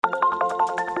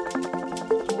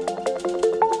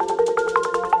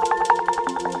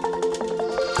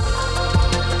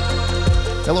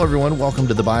Hello, everyone. Welcome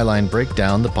to the Byline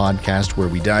Breakdown, the podcast where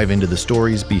we dive into the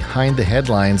stories behind the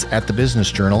headlines at the Business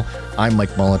Journal. I'm Mike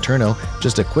Moliterno.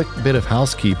 Just a quick bit of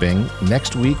housekeeping.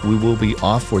 Next week, we will be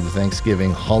off for the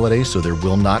Thanksgiving holiday, so there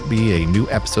will not be a new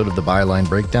episode of the Byline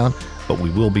Breakdown, but we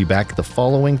will be back the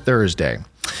following Thursday.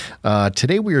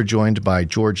 Today, we are joined by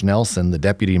George Nelson, the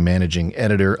Deputy Managing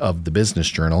Editor of the Business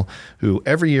Journal, who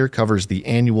every year covers the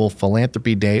annual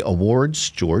Philanthropy Day Awards.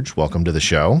 George, welcome to the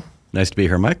show. Nice to be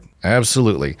here, Mike.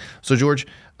 Absolutely. So, George,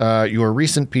 your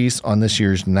recent piece on this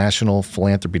year's National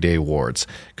Philanthropy Day Awards,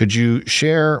 could you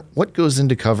share what goes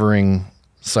into covering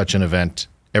such an event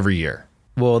every year?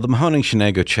 Well, the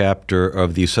Mahoning-Shenango chapter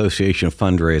of the Association of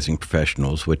Fundraising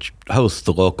Professionals, which hosts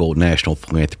the local National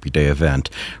Philanthropy Day event,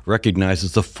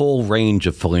 recognizes the full range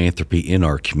of philanthropy in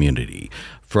our community,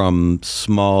 from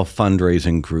small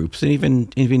fundraising groups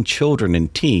and even children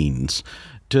and teens,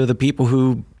 to the people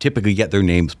who typically get their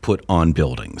names put on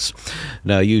buildings.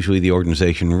 Now, usually the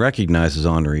organization recognizes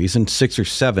honorees in 6 or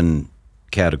 7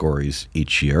 categories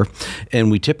each year, and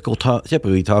we typically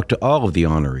talk to all of the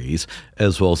honorees,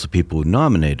 as well as the people who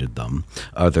nominated them,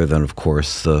 other than, of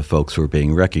course, the folks who are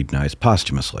being recognized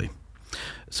posthumously.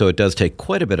 So it does take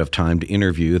quite a bit of time to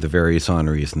interview the various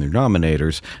honorees and their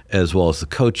nominators, as well as the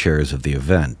co-chairs of the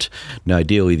event. Now,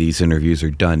 ideally, these interviews are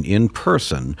done in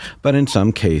person, but in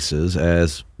some cases,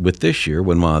 as with this year,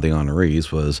 when one of the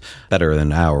honorees was better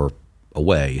than an hour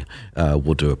away,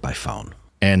 we'll do it by phone.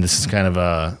 And this is kind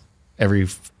of every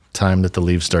time that the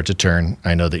leaves start to turn,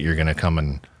 I know that you're going to come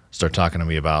and start talking to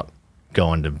me about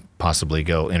going to possibly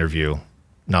go interview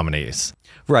nominees.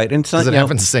 Right. And because it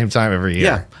happens the same time every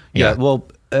year. Yeah. Well,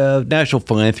 National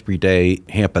Philanthropy Day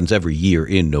happens every year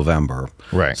in November.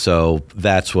 Right. So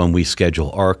that's when we schedule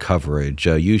our coverage.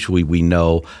 Usually we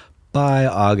know by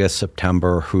August,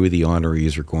 September who the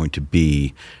honorees are going to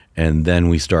be, and then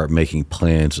we start making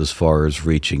plans as far as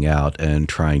reaching out and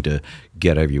trying to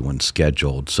get everyone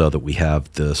scheduled so that we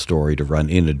have the story to run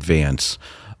in advance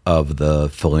of the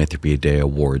Philanthropy Day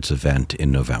Awards event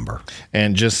in November.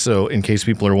 And just so in case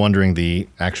people are wondering, the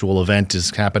actual event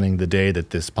is happening the day that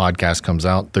this podcast comes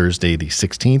out, Thursday the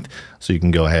 16th. So you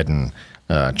can go ahead and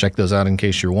check those out in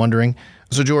case you're wondering.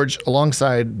 So George,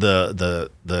 alongside the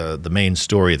main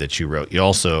story that you wrote, you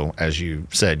also, as you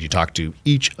said, you talked to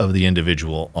each of the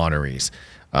individual honorees.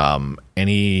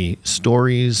 Any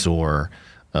stories or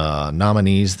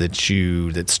nominees that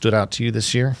stood out to you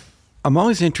this year? I'm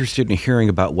always interested in hearing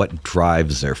about what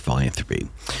drives their philanthropy.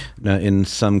 Now, in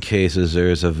some cases,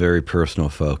 there's a very personal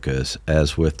focus,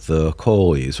 as with the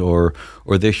Coleys or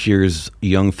this year's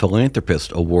Young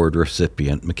Philanthropist Award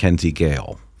recipient, Mackenzie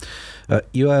Gale.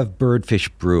 You have Birdfish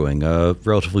Brewing, a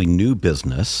relatively new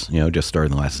business, just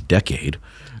started in the last decade,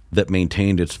 that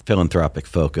maintained its philanthropic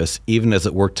focus, even as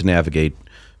it worked to navigate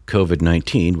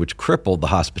COVID-19, which crippled the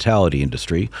hospitality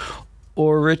industry,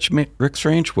 or Rick's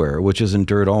Ranchware, which has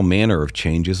endured all manner of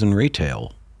changes in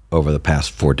retail over the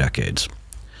past 4 decades.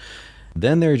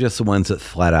 Then there are just the ones that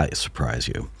flat out surprise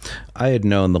you. I had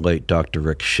known the late Dr.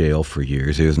 Rick Shale for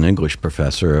years. He was an English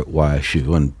professor at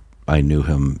YSU, and I knew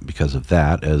him because of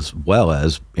that, as well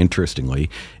as, interestingly,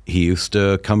 he used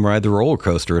to come ride the roller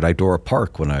coaster at Idora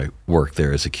Park when I worked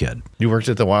there as a kid. You worked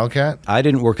at the Wildcat? I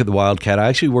didn't work at the Wildcat. I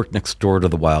actually worked next door to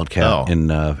the Wildcat in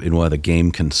one of the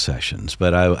game concessions.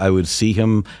 But I would see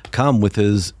him come with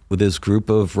his group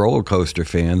of roller coaster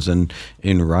fans and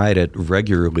ride it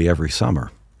regularly every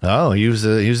summer. Oh, he was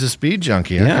a speed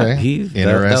junkie. Yeah, okay.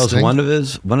 That was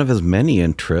one of his many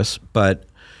interests. But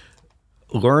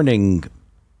learning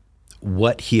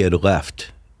what he had left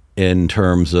in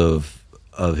terms of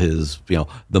his,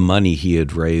 the money he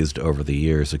had raised over the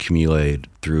years, accumulated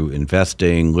through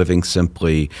investing, living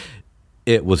simply,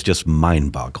 it was just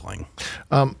mind-boggling.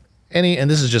 And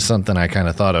this is just something I kind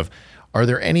of thought of. Are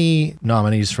there any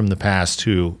nominees from the past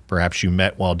who perhaps you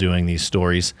met while doing these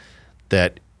stories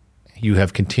that you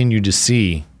have continued to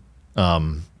see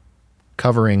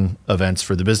covering events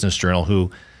for the Business Journal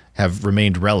who have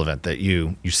remained relevant, that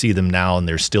you see them now and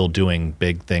they're still doing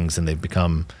big things and they've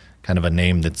become kind of a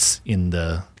name that's in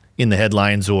the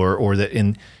headlines or that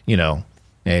in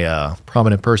a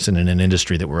prominent person in an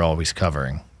industry that we're always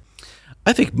covering?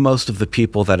 I think most of the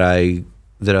people that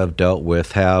I've dealt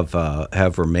with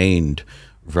have remained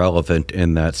relevant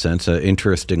in that sense.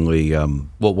 Interestingly,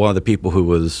 one of the people who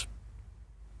was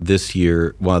this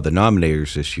year, one of the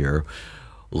nominators this year,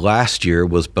 last year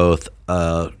was both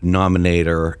a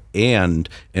nominator and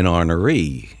an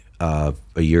honoree a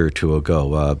year or two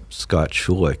ago, Scott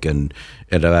Schulich. And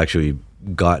I've actually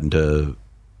gotten to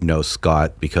know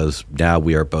Scott because now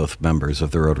we are both members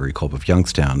of the Rotary Club of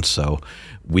Youngstown. So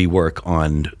we work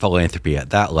on philanthropy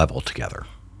at that level together.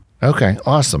 Okay,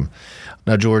 awesome.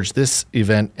 Now, George, this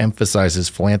event emphasizes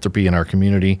philanthropy in our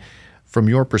community. From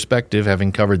your perspective,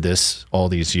 having covered this all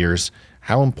these years,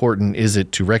 how important is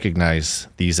it to recognize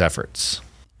these efforts?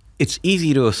 It's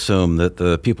easy to assume that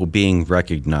the people being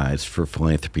recognized for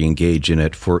philanthropy engage in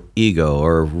it for ego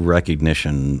or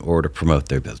recognition or to promote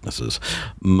their businesses.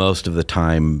 Most of the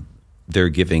time, their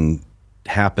giving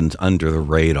happens under the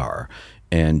radar.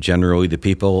 And generally, the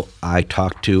people I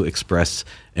talk to express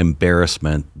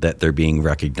embarrassment that they're being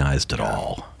recognized at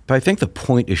all. But I think the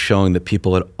point is showing that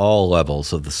people at all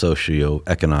levels of the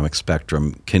socioeconomic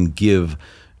spectrum can give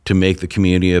to make the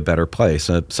community a better place.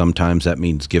 Sometimes that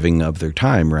means giving of their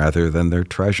time rather than their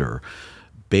treasure.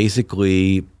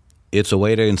 Basically, it's a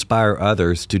way to inspire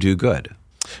others to do good.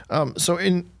 So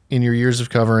in your years of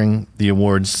covering the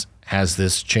awards, has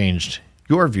this changed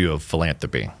your view of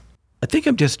philanthropy? I think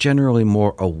I'm just generally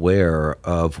more aware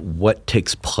of what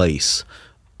takes place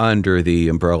under the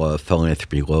umbrella of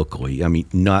philanthropy locally. I mean,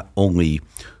 not only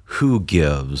who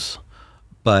gives,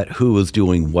 but who is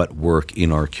doing what work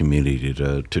in our community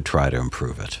to try to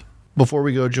improve it. Before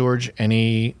we go, George,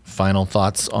 any final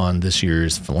thoughts on this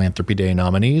year's Philanthropy Day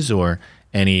nominees, or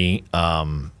any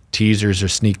teasers or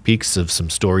sneak peeks of some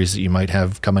stories that you might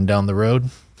have coming down the road?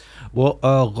 Well,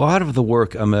 a lot of the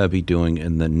work I'm going to be doing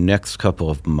in the next couple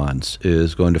of months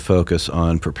is going to focus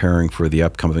on preparing for the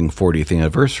upcoming 40th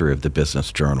anniversary of the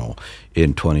Business Journal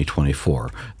in 2024,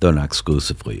 though not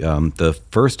exclusively. The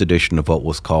first edition of what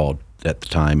was called at the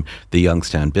time the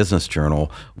Youngstown Business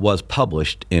Journal was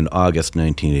published in August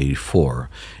 1984,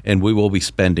 and we will be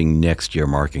spending next year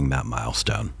marking that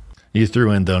milestone. You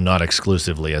threw in, though, not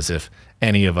exclusively, as if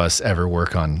any of us ever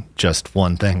work on just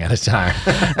one thing at a time.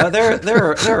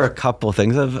 There are a couple of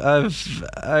things.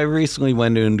 I recently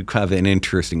went into kind of an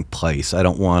interesting place. I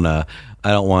don't want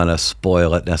to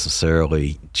spoil it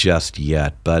necessarily just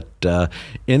yet, but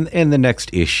in the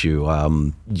next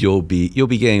issue, you'll be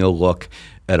getting a look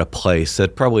at a place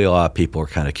that probably a lot of people are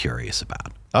kind of curious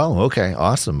about. Oh, okay,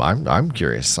 awesome. I'm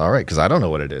curious. All right, because I don't know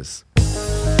what it is.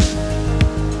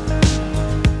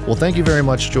 Well, thank you very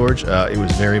much, George. It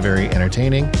was very, very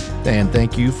entertaining. And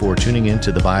thank you for tuning in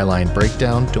to the Byline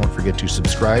Breakdown. Don't forget to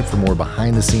subscribe for more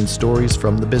behind-the-scenes stories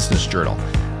from the Business Journal.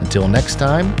 Until next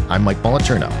time, I'm Mike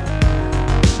Molitorno.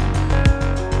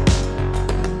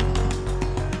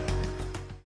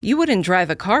 You wouldn't drive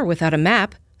a car without a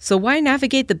map, so why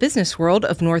navigate the business world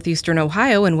of northeastern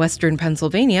Ohio and western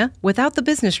Pennsylvania without the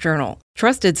Business Journal?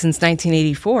 Trusted since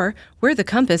 1984, we're the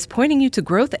compass pointing you to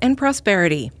growth and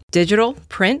prosperity. Digital,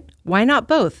 print, why not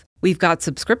both? We've got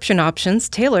subscription options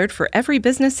tailored for every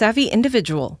business-savvy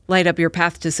individual. Light up your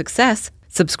path to success.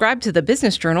 Subscribe to the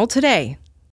Business Journal today.